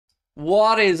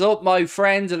What is up, my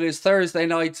friends? It is Thursday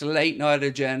night's late night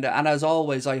agenda, and as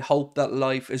always, I hope that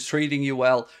life is treating you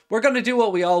well. We're going to do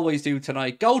what we always do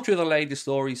tonight, go through the latest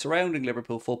stories surrounding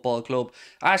Liverpool Football Club,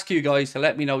 ask you guys to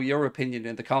let me know your opinion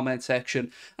in the comment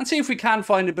section, and see if we can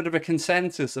find a bit of a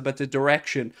consensus about the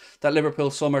direction that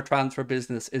Liverpool's summer transfer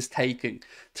business is taking.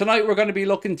 Tonight, we're going to be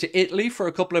looking to Italy for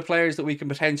a couple of players that we can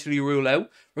potentially rule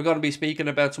out. We're going to be speaking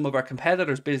about some of our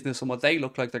competitors' business and what they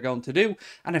look like they're going to do,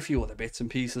 and a few other bits and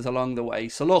pieces along the way.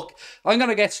 So look, I'm going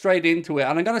to get straight into it,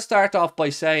 and I'm going to start off by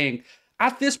saying,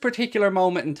 at this particular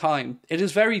moment in time, it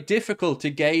is very difficult to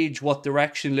gauge what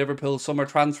direction Liverpool's summer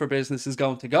transfer business is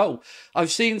going to go. I've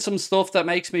seen some stuff that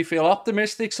makes me feel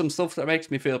optimistic, some stuff that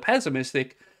makes me feel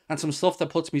pessimistic, and some stuff that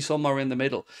puts me somewhere in the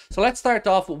middle. So let's start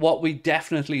off with what we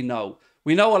definitely know.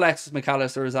 We know Alexis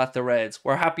McAllister is at the Reds.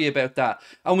 We're happy about that.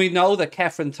 And we know that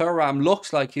Kefren Thuram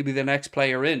looks like he'll be the next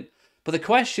player in. But the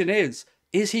question is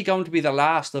he going to be the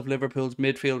last of Liverpool's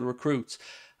midfield recruits?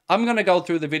 I'm going to go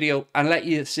through the video and let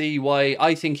you see why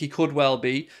I think he could well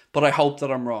be, but I hope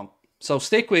that I'm wrong. So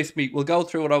stick with me. We'll go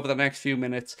through it over the next few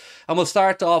minutes. And we'll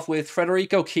start off with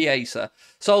Federico Chiesa.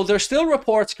 So there's still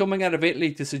reports coming out of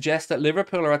Italy to suggest that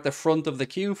Liverpool are at the front of the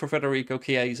queue for Federico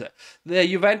Chiesa. The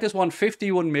Juventus won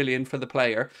 51 million for the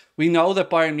player. We know that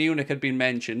Bayern Munich had been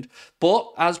mentioned.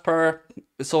 But as per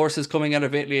sources coming out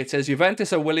of Italy, it says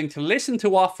Juventus are willing to listen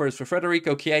to offers for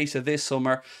Federico Chiesa this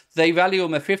summer. They value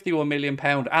him at £51 million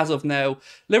as of now.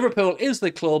 Liverpool is the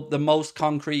club the most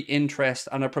concrete interest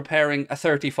and are preparing a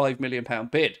 £35 million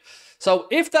bid. So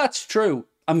if that's true,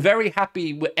 I'm very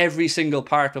happy with every single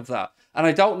part of that. And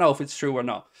I don't know if it's true or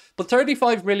not. But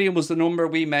 35 million was the number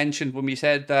we mentioned when we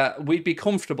said that we'd be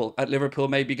comfortable at Liverpool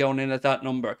maybe going in at that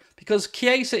number. Because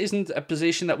Chiesa isn't a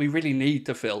position that we really need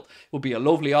to fill. It would be a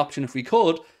lovely option if we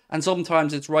could. And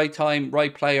sometimes it's right time,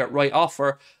 right player, right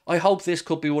offer. I hope this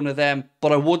could be one of them,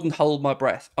 but I wouldn't hold my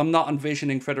breath. I'm not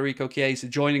envisioning Federico Chiesa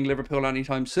joining Liverpool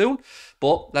anytime soon,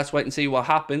 but let's wait and see what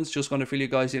happens. Just going to fill you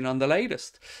guys in on the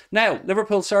latest. Now,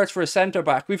 Liverpool search for a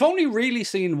centre-back. We've only really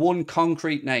seen one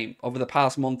concrete name over the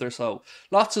past month or so.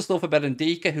 Lots of stuff about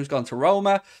Ndika, who's gone to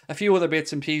Roma, a few other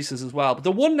bits and pieces as well. But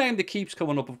the one name that keeps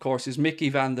coming up, of course, is Mickey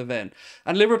van de Ven.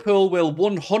 And Liverpool will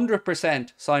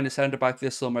 100% sign a centre-back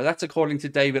this summer. That's according to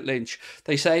David Lynch.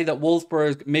 They say that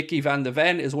Wolfsburg Mickey van de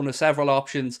Ven is one of several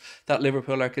options that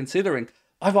Liverpool are considering.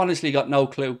 I've honestly got no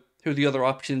clue who the other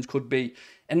options could be.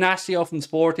 Inacio from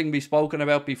Sporting we've spoken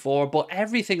about before, but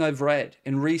everything I've read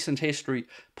in recent history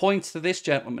points to this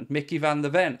gentleman, Mickey van de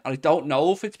Ven. I don't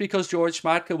know if it's because George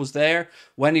Schmadtke was there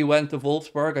when he went to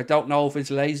Wolfsburg. I don't know if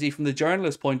it's lazy from the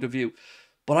journalist point of view.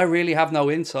 But I really have no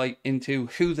insight into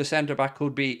who the centre-back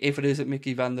could be if it isn't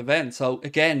Mickey van de Ven. So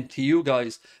again, to you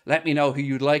guys, let me know who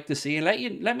you'd like to see and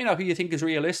let me know who you think is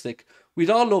realistic.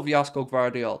 We'd all love Josko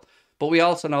Gvardiol, but we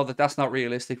also know that that's not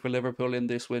realistic for Liverpool in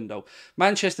this window.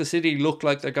 Manchester City look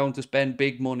like they're going to spend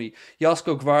big money.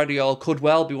 Josko Gvardiol could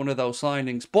well be one of those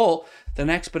signings, but the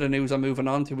next bit of news I'm moving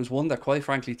on to is one that quite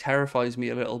frankly terrifies me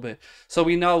a little bit. So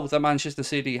we know that Manchester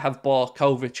City have bought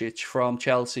Kovacic from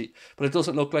Chelsea, but it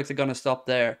doesn't look like they're going to stop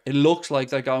there. It looks like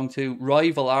they're going to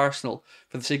rival Arsenal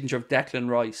for the signature of Declan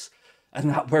Rice, and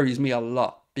that worries me a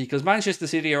lot. Because Manchester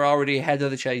City are already ahead of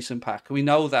the chasing pack. We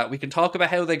know that. We can talk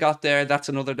about how they got there. That's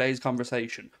another day's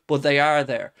conversation. But they are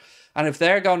there. And if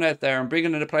they're going out there and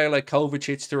bringing in a player like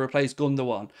Kovacic to replace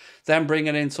Gundogan, then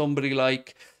bringing in somebody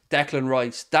like Declan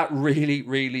Rice, that really,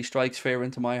 really strikes fear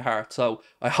into my heart. So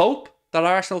I hope that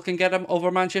Arsenal can get him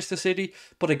over Manchester City.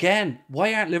 But again,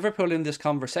 why aren't Liverpool in this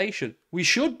conversation? We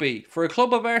should be. For a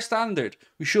club of our standard,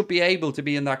 we should be able to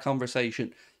be in that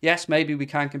conversation. Yes, maybe we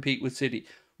can't compete with City.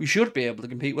 We should be able to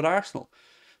compete with Arsenal.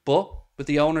 But with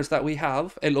the owners that we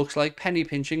have, it looks like penny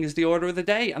pinching is the order of the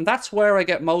day. And that's where I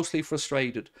get mostly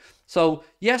frustrated. So,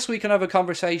 yes, we can have a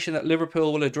conversation that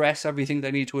Liverpool will address everything they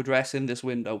need to address in this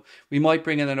window. We might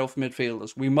bring in enough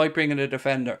midfielders. We might bring in a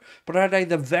defender. But are they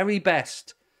the very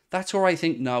best? That's where I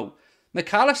think no.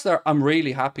 McAllister, I'm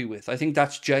really happy with. I think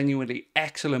that's genuinely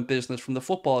excellent business from the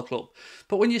football club.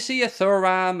 But when you see a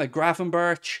Thuram, a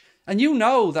Gravenberch, and you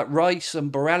know that Rice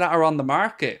and Barella are on the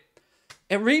market,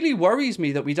 it really worries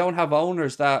me that we don't have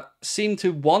owners that seem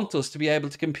to want us to be able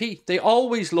to compete. They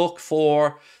always look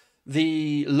for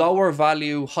the lower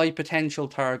value, high potential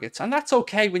targets. And that's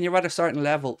okay when you're at a certain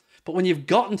level. But when you've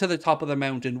gotten to the top of the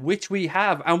mountain, which we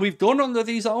have, and we've done under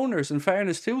these owners, in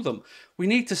fairness to them, we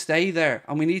need to stay there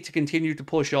and we need to continue to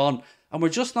push on. And we're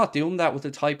just not doing that with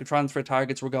the type of transfer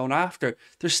targets we're going after.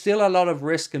 There's still a lot of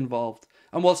risk involved.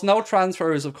 And whilst no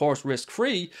transfer is, of course,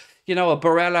 risk-free, you know, a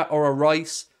Barella or a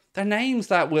Rice, they're names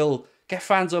that will get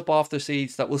fans up off their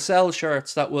seats, that will sell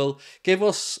shirts, that will give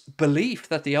us belief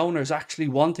that the owners actually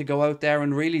want to go out there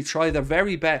and really try their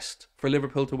very best for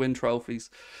Liverpool to win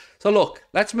trophies. So look,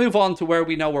 let's move on to where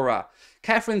we know we're at.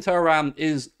 Kefren Thuram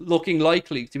is looking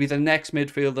likely to be the next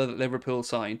midfielder that Liverpool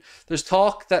sign. There's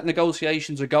talk that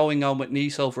negotiations are going on with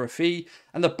Nice over a fee,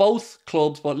 and that both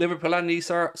clubs, both Liverpool and Nice,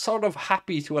 are sort of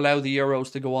happy to allow the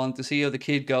Euros to go on to see how the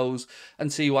kid goes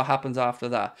and see what happens after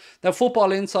that. Now,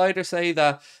 Football Insider say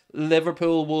that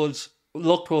Liverpool would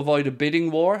look to avoid a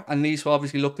bidding war, and Nice will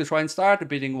obviously look to try and start a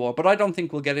bidding war, but I don't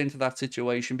think we'll get into that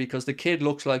situation because the kid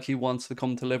looks like he wants to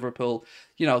come to Liverpool.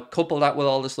 You know, couple that with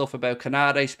all the stuff about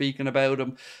Canade speaking about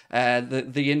him,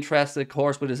 the interest, of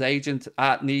course, with his agent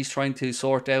at Nice trying to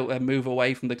sort out a move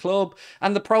away from the club,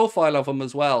 and the profile of him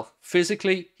as well.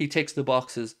 Physically, he ticks the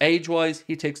boxes. Age-wise,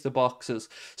 he ticks the boxes.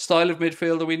 Style of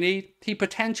midfielder we need, he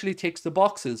potentially ticks the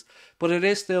boxes, but it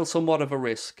is still somewhat of a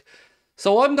risk.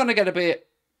 So I'm going to get a bit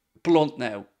blunt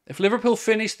now. If Liverpool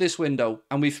finish this window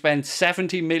and we've spent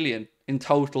 70 million in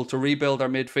total to rebuild our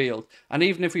midfield, and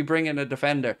even if we bring in a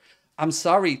defender, I'm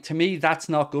sorry, to me that's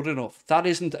not good enough. That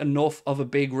isn't enough of a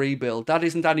big rebuild. That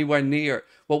isn't anywhere near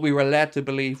what we were led to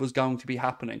believe was going to be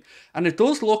happening. And it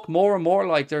does look more and more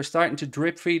like they're starting to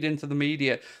drip feed into the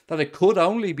media that it could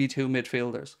only be two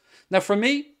midfielders. Now for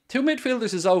me, two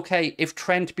midfielders is okay if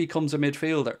Trent becomes a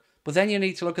midfielder, but then you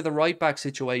need to look at the right back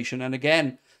situation, and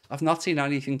again, I've not seen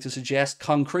anything to suggest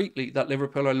concretely that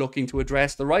Liverpool are looking to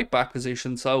address the right back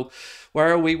position. So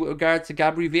where are we with regard to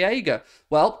Gabri Veiga?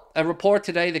 Well, a report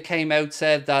today that came out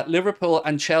said that Liverpool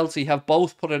and Chelsea have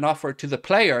both put an offer to the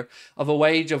player of a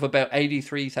wage of about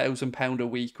 £83,000 a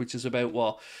week, which is about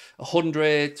what,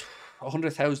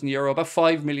 100,000 euro, about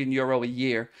 €5 million a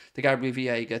year to Gabri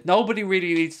Veiga. Nobody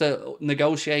really needs to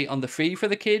negotiate on the fee for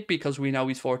the kid because we know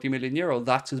he's €40 million.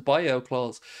 That's his buyout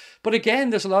clause. But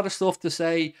again, there's a lot of stuff to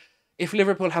say if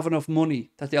Liverpool have enough money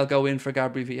that they'll go in for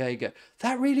Gabri Veiga.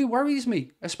 That really worries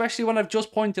me, especially when I've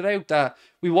just pointed out that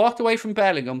we walked away from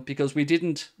Bellingham because we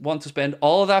didn't want to spend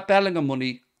all of that Bellingham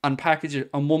money and package it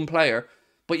on one player,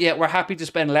 but yet we're happy to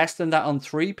spend less than that on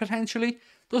three potentially.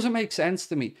 Doesn't make sense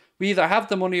to me. We either have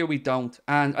the money or we don't.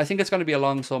 And I think it's going to be a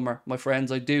long summer, my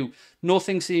friends. I do.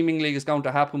 Nothing seemingly is going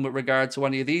to happen with regards to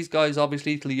any of these guys,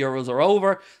 obviously, till the Euros are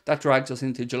over. That drags us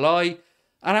into July.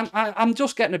 And I'm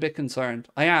just getting a bit concerned.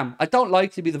 I am. I don't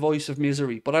like to be the voice of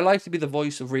misery, but I like to be the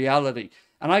voice of reality.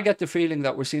 And I get the feeling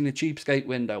that we're seeing a cheapskate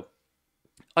window.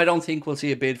 I don't think we'll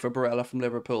see a bid for Barella from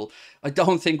Liverpool. I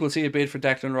don't think we'll see a bid for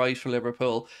Declan Rice for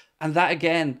Liverpool. And that,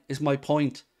 again, is my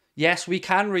point. Yes, we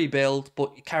can rebuild,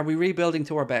 but are we rebuilding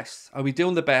to our best? Are we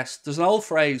doing the best? There's an old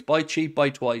phrase, buy cheap, buy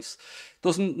twice.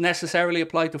 Doesn't necessarily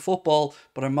apply to football,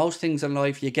 but in most things in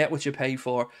life, you get what you pay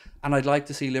for. And I'd like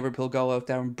to see Liverpool go out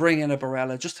there and bring in a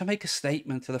Barella just to make a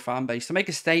statement to the fan base, to make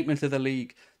a statement to the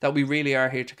league that we really are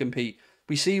here to compete.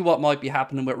 We see what might be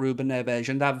happening with Ruben Neves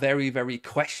and that very, very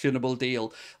questionable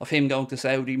deal of him going to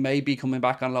Saudi, maybe coming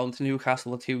back on loan to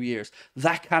Newcastle for 2 years.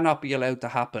 That cannot be allowed to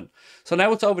happen. So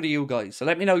now it's over to you guys. So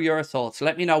let me know your thoughts.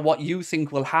 Let me know what you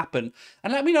think will happen.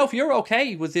 And let me know if you're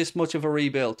okay with this much of a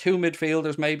rebuild. Two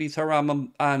midfielders, maybe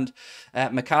Thuram and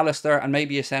McAllister, and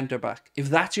maybe a centre-back. If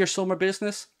that's your summer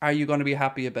business, are you going to be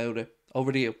happy about it?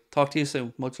 Over to you. Talk to you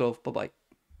soon. Much love. Bye-bye.